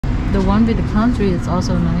The one with the country is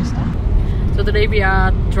also nice though. So today we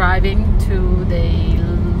are driving to the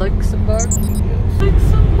Luxembourg.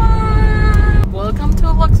 Luxembourg! Welcome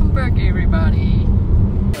to Luxembourg, everybody.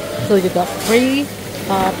 So you got free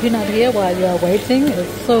peanut here while you are waiting.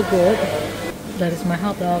 It's so good. That is my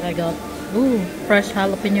hot dog. I got fresh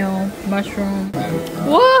jalapeno, mushroom.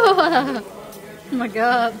 Whoa! Oh my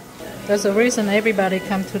god. There's a reason everybody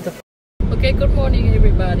come to the... Okay, good morning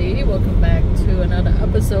everybody. Welcome back to another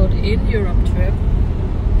episode in Europe trip.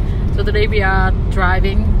 So today we are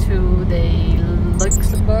driving to the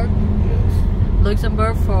Luxembourg.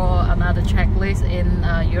 Luxembourg for another checklist in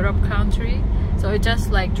Europe country. So it's just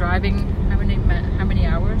like driving how many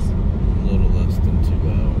hours? A little less than 2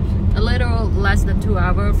 hours. A little less than 2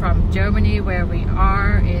 hours from Germany, where we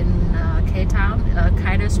are in K-Town,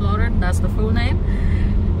 Kaiserslautern, that's the full name.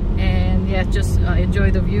 And yeah, just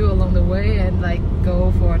enjoy the view along the way and like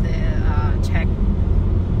go for the check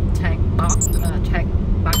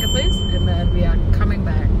bucket list, and then we are coming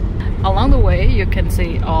back. Along the way you can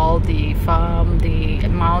see all the farm, the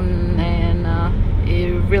mountain, and a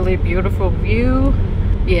really beautiful view.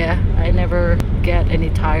 Yeah, I never get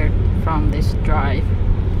any tired from this drive.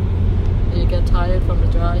 You get tired from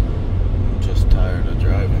the drive? Just tired of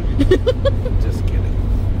driving. Just kidding.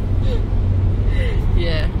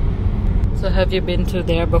 Yeah. So have you been to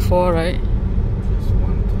there before, right? Just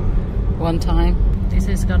one time. One time. This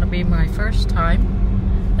is gonna be my first time.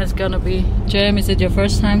 That's gonna be... Jem, is it your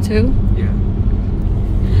first time too? Yeah.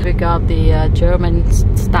 We got the German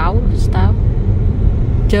style?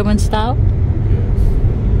 German style? Yes.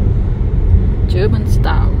 German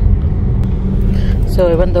style. So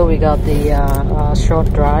even though we got the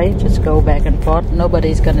short drive, just go back and forth,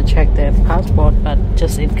 nobody's gonna check their passport, but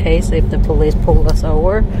just in case if the police pull us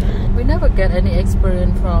over. We never get any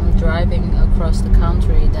experience from driving across the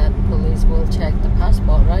country that police will check the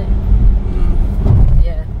passport, right?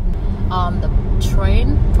 Yeah. On the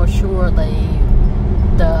train, for sure, the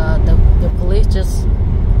police just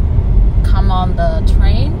come on the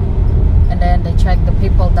train and then they check the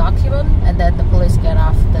people document, and then the police get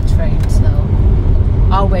off the train. So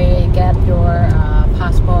always get your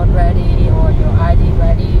passport ready or your ID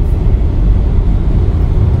ready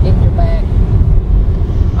in your bag.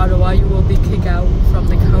 Otherwise you will be kicked out from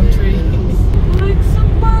the country.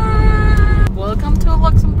 Luxembourg! Welcome to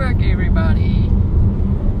Luxembourg, everybody.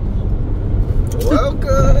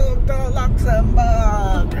 Welcome to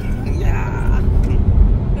Luxembourg! Yeah!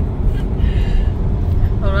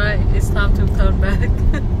 Alright, it's time to turn back.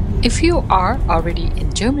 If you are already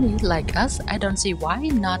in Germany like us, I don't see why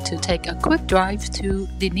not to take a quick drive to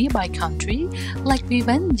the nearby country, like we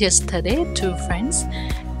went yesterday to France,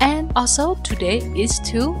 and also today is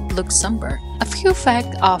to Luxembourg. A few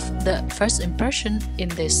facts of the first impression in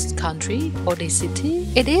this country or this city.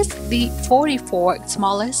 It is the 44th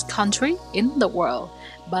smallest country in the world,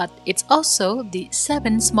 but it's also the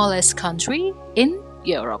 7th smallest country in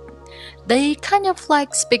Europe. They kind of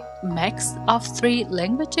like speak mix of 3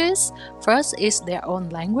 languages. First is their own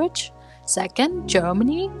language. Second,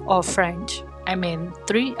 Germany or French. I mean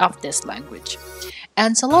 3 of this language.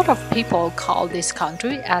 And a lot of people call this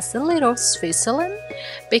country as a little Switzerland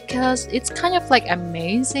because it's kind of like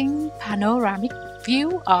amazing panoramic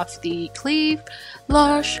view of the cliff,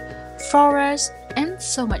 lush, forest, and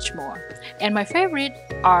so much more. And my favorite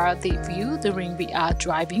are the view during we are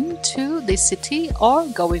driving to the city or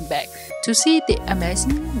going back to see the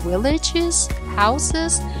amazing villages,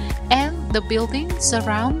 houses, and the buildings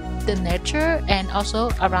around the nature and also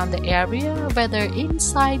around the area, whether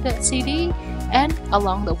inside the city and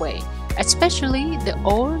along the way, especially the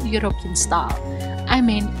old European style. I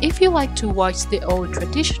mean, if you like to watch the old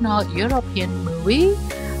traditional European movie,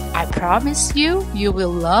 I promise you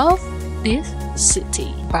will love this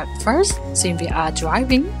city. But first, since we are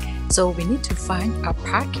driving, so we need to find a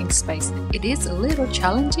parking space. It is a little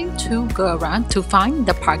challenging to go around to find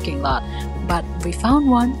the parking lot, but we found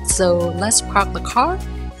one, so let's park the car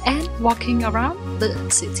and walking around the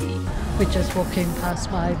city. We're just walking past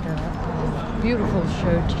by the beautiful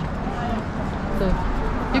church. So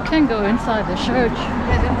you can go inside the church.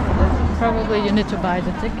 Probably you need to buy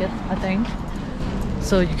the ticket, I think.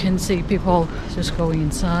 So you can see people just going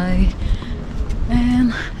inside.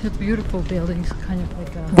 And the beautiful buildings, kind of like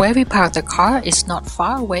where we park the car is not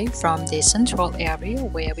far away from the central area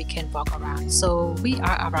where we can walk around. So we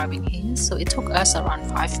are arriving here, so it took us around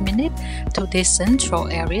 5 minutes to this central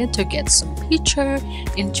area to get some picture,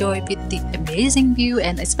 enjoy with the amazing view,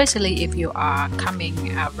 and especially if you are coming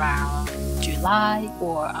around June July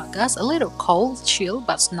or August. A little cold, chill,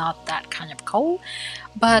 but not that kind of cold.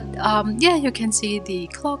 But yeah, you can see the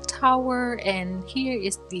clock tower, and here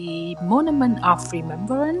is the Monument of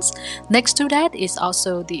Remembrance. Next to that is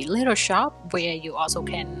also the little shop where you also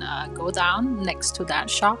can go down next to that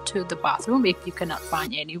shop to the bathroom if you cannot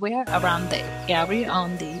find anywhere around the area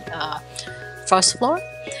on the first floor.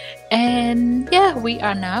 And yeah, we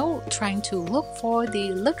are now trying to look for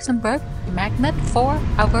the Luxembourg magnet for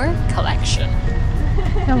our collection.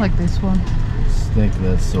 I like this one. I think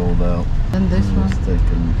that's sold out. And this one. I was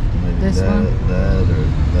thinking maybe This that, one. that or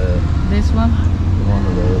that. This one. One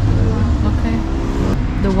of those maybe. Okay.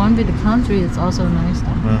 The one with the country is also nice.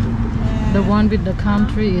 The one with the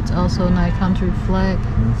country, it's also nice, country flag.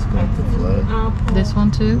 It's got the flag. This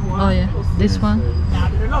one too? Oh yeah, this one.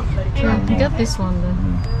 Sure, get this one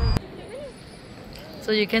then.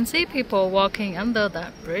 So you can see people walking under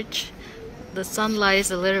that bridge. The sunlight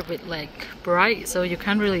is a little bit like bright, so you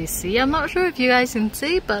can't really see. I'm not sure if you guys can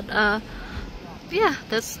see, but yeah,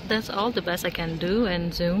 that's all the best I can do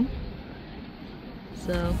and zoom.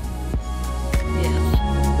 So yes.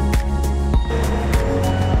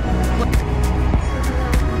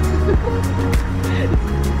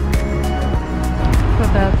 For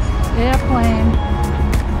that airplane.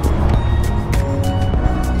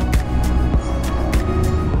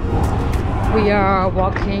 We are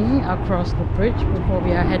walking across the bridge before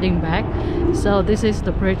we are heading back. So this is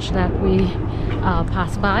the bridge that we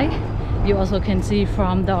passed by. You also can see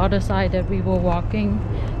from the other side that we were walking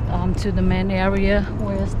to the main area.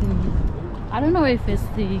 Where's the, I don't know if it's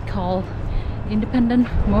the called independent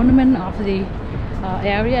monument of the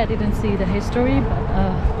area. I didn't see the history,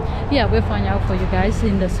 but yeah, we'll find out for you guys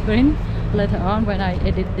in the screen later on when I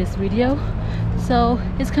edit this video. So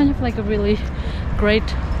it's kind of like a really great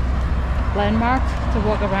landmark to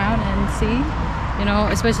walk around and see, you know,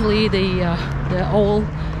 especially the old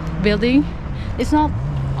building. It's not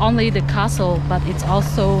only the castle, but it's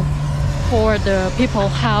also for the people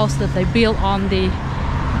house that they built on the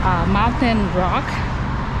mountain rock.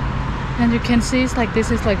 And you can see it's like, this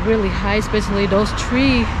is like really high, especially those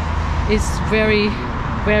trees is very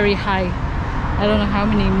high. I don't know how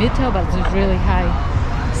many meters, but it's really high.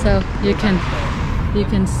 So you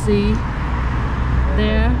can see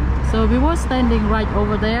there. So we were standing right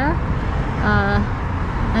over there,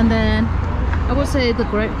 and then I would say it's a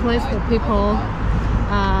great place for people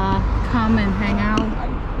come and hang out.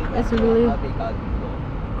 It's a really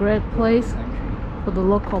great place for the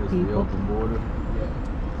local people.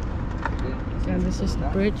 And this is the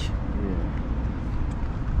bridge.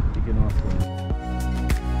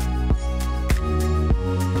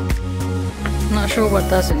 Not sure what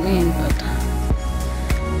does it mean, but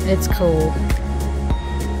it's cool.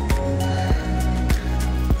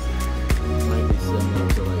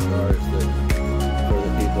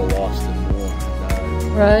 Lost in war and died.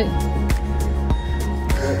 Right.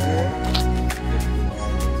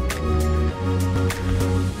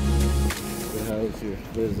 So how's your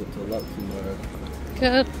visit to Luxembourg?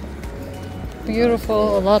 Good.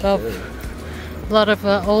 Beautiful. A lot of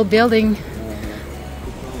old building.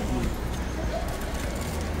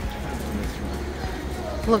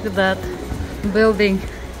 Look at that building.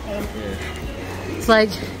 It's like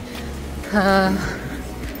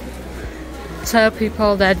tell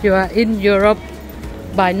people that you are in Europe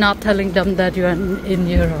by not telling them that you are in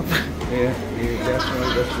Europe. Yeah, you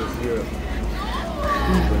definitely, this is Europe.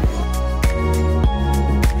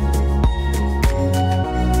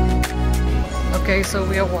 Okay, so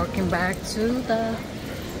we are walking back to the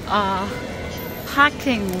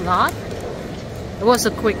parking lot. It was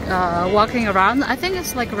a quick walking around. I think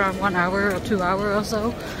it's like around 1 hour or 2 hours or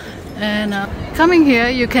so. And coming here,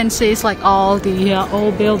 you can see it's like all the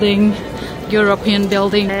old building, European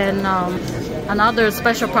building. And another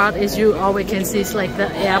special part is you always can see it's like the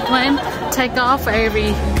airplane take off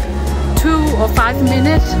every 2 or 5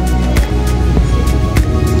 minutes.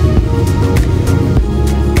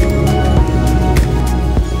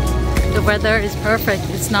 The weather is perfect.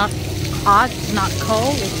 It's not hot, not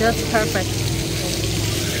cold. It's just perfect.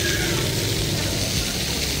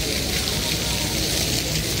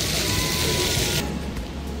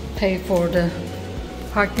 Pay for the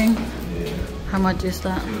parking. How much is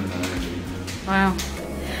that? Wow.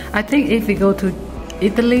 I think if we go to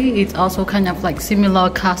Italy, it's also kind of like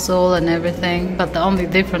similar castle and everything, but the only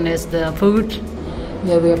difference is the food.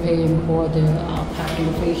 Yeah, we are paying for the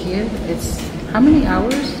parking fee here. It's how many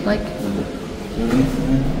hours? Like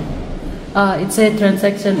it said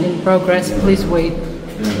transaction in progress. Please wait.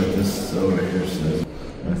 Yeah, this over here says.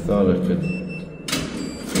 I thought I could.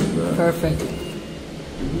 Perfect.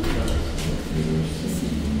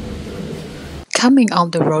 Coming on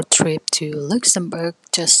the road trip to Luxembourg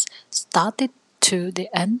just started to the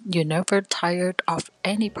end. You're never tired of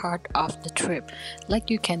any part of the trip. Like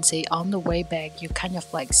you can see on the way back, you kind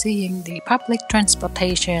of like seeing the public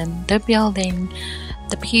transportation, the building,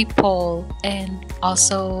 the people, and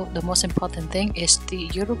also the most important thing is the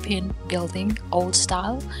European building, old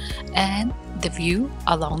style, and the view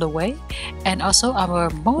along the way. And also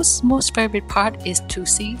our most favorite part is to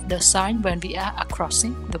see the sign when we are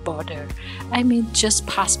crossing the border. I mean, just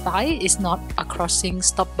pass by. It's not a crossing,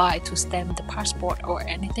 stop by to stamp the passport or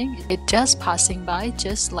anything. It's just passing by,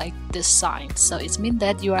 just like the sign. So it means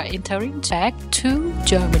that you are entering back to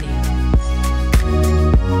Germany.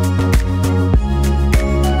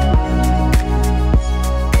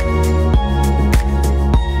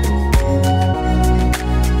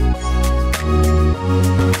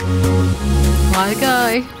 Hi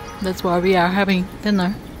guys, that's why we are having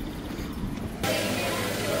dinner.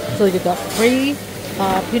 So you got free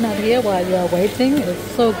peanut here while you are waiting. It's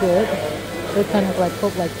so good. They kind of like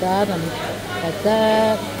cook like that and like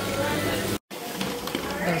that.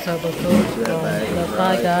 There's our food from the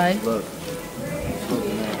Thai guy.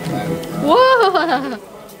 Whoa!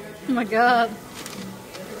 Oh my god.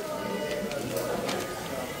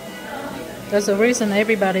 There's a reason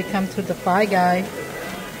everybody come to the Thai guy.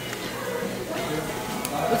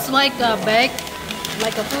 It's like a bag,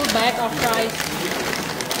 like a full bag of rice.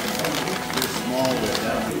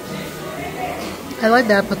 I like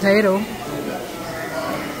that potato,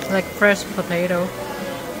 like fresh potato.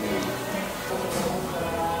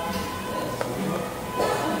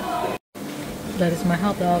 That is my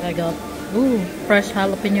hot dog. I got fresh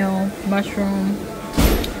jalapeno, mushroom.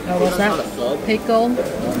 What's that? Pickle,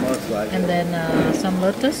 and then some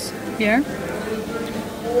lettuce here.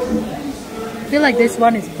 I feel like this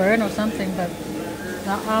one is burnt or something, but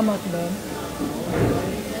not almost burnt.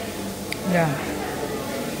 Yeah.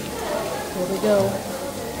 Here we go.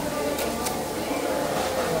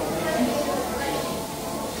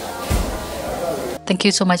 Thank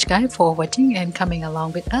you so much guys for watching and coming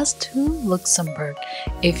along with us to Luxembourg.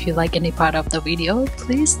 If you like any part of the video,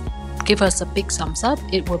 please give us a big thumbs up.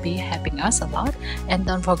 It will be helping us a lot. And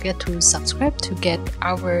don't forget to subscribe to get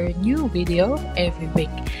our new video every week.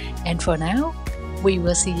 And for now, we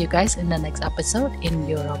will see you guys in the next episode in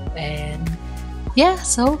Europe. And yeah,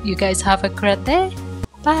 so you guys have a great day.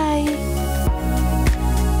 Bye.